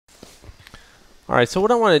Alright, so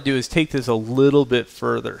what I want to do is take this a little bit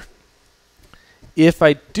further. If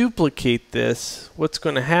I duplicate this, what's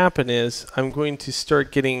going to happen is I'm going to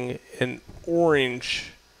start getting an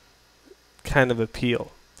orange kind of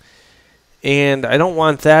appeal. And I don't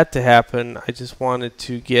want that to happen. I just want it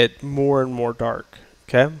to get more and more dark.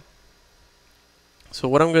 Okay? So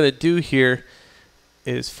what I'm going to do here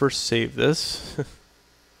is first save this. That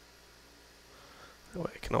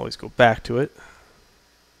way I can always go back to it.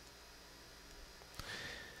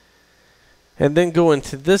 And then go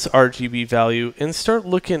into this RGB value and start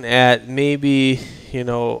looking at maybe, you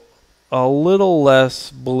know, a little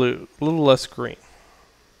less blue, a little less green.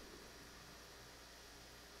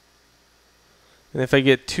 And if I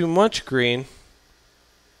get too much green,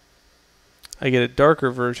 I get a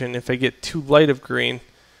darker version. If I get too light of green,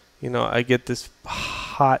 you know, I get this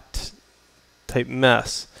hot type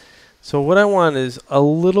mess. So what I want is a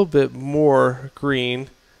little bit more green.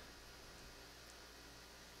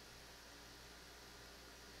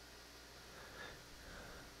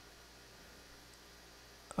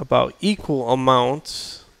 About equal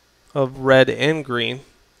amounts of red and green,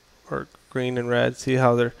 or green and red. See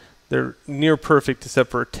how they're near perfect except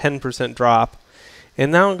for a 10% drop.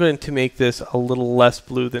 And now I'm going to make this a little less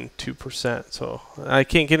blue than 2%. So I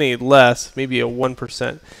can't get any less, maybe a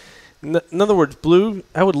 1%. In other words, blue,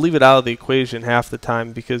 I would leave it out of the equation half the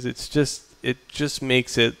time because it just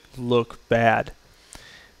makes it look bad.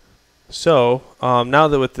 So now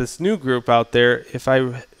that with this new group out there, if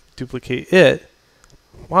I duplicate it,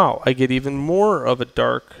 wow, I get even more of a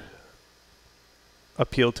dark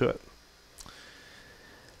appeal to it.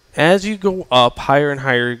 As you go up higher and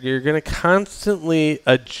higher, you're going to constantly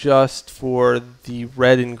adjust for the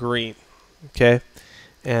red and green, okay?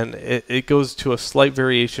 And it goes to a slight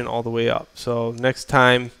variation all the way up. So next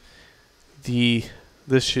time,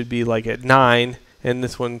 this should be like at 9, and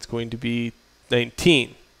this one's going to be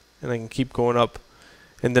 19. And I can keep going up,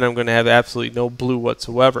 and then I'm going to have absolutely no blue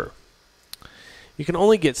whatsoever. You can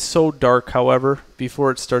only get so dark, however,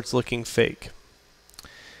 before it starts looking fake.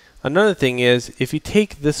 Another thing is, if you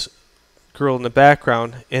take this girl in the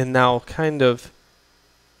background and now kind of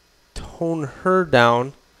tone her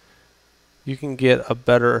down, you can get a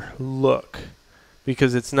better look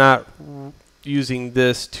because it's not using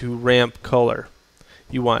this to ramp color.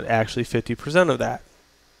 You want actually 50% of that.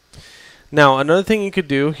 Now, another thing you could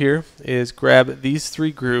do here is grab these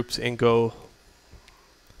three groups and go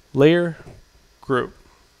layer, group.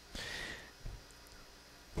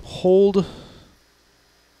 Hold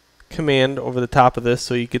command over the top of this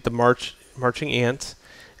so you get the marching ants,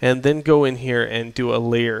 and then go in here and do a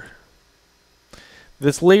layer.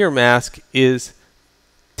 This layer mask is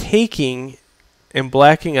taking and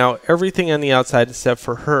blacking out everything on the outside except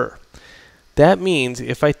for her. That means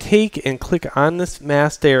if I take and click on this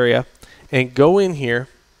masked area and go in here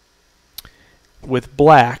with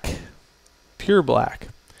black, pure black,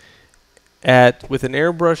 with an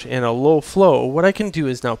airbrush and a low flow, what I can do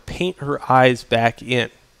is now paint her eyes back in.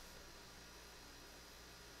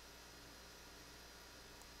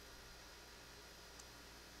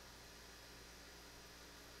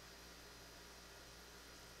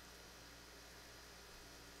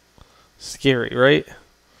 Scary, right?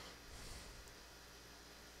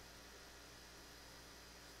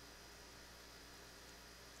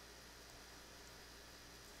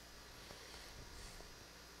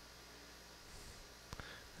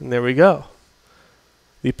 And there we go.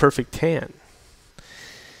 The perfect tan.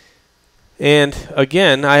 And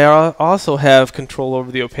again, I also have control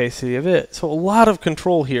over the opacity of it. So a lot of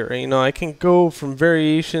control here. You know, I can go from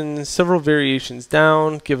variations, several variations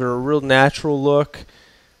down, give it a real natural look.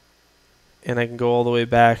 And I can go all the way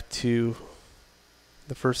back to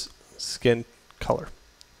the first skin color.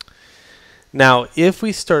 Now, if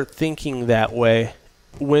we start thinking that way,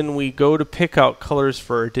 when we go to pick out colors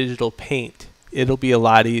for our digital paint, it'll be a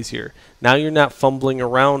lot easier. Now you're not fumbling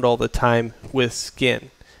around all the time with skin,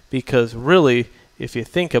 because really, if you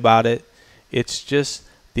think about it, it's just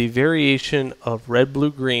the variation of red, blue,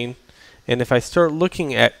 green. And if I start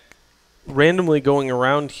looking at randomly going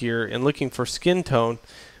around here and looking for skin tone,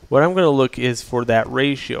 what I'm going to look is for that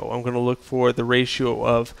ratio. I'm going to look for the ratio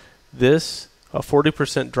of this, a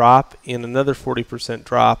 40% drop, and another 40%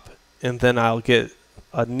 drop, and then I'll get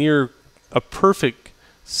a perfect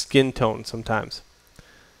skin tone sometimes.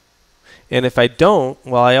 And if I don't,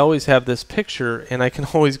 well, I always have this picture, and I can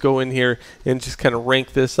always go in here and just kind of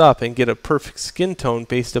rank this up and get a perfect skin tone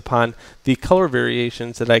based upon the color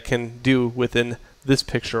variations that I can do within this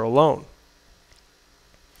picture alone.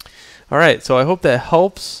 Alright, so I hope that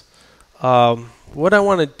helps. What I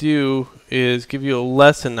want to do is give you a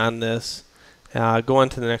lesson on this. Go on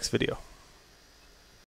to the next video.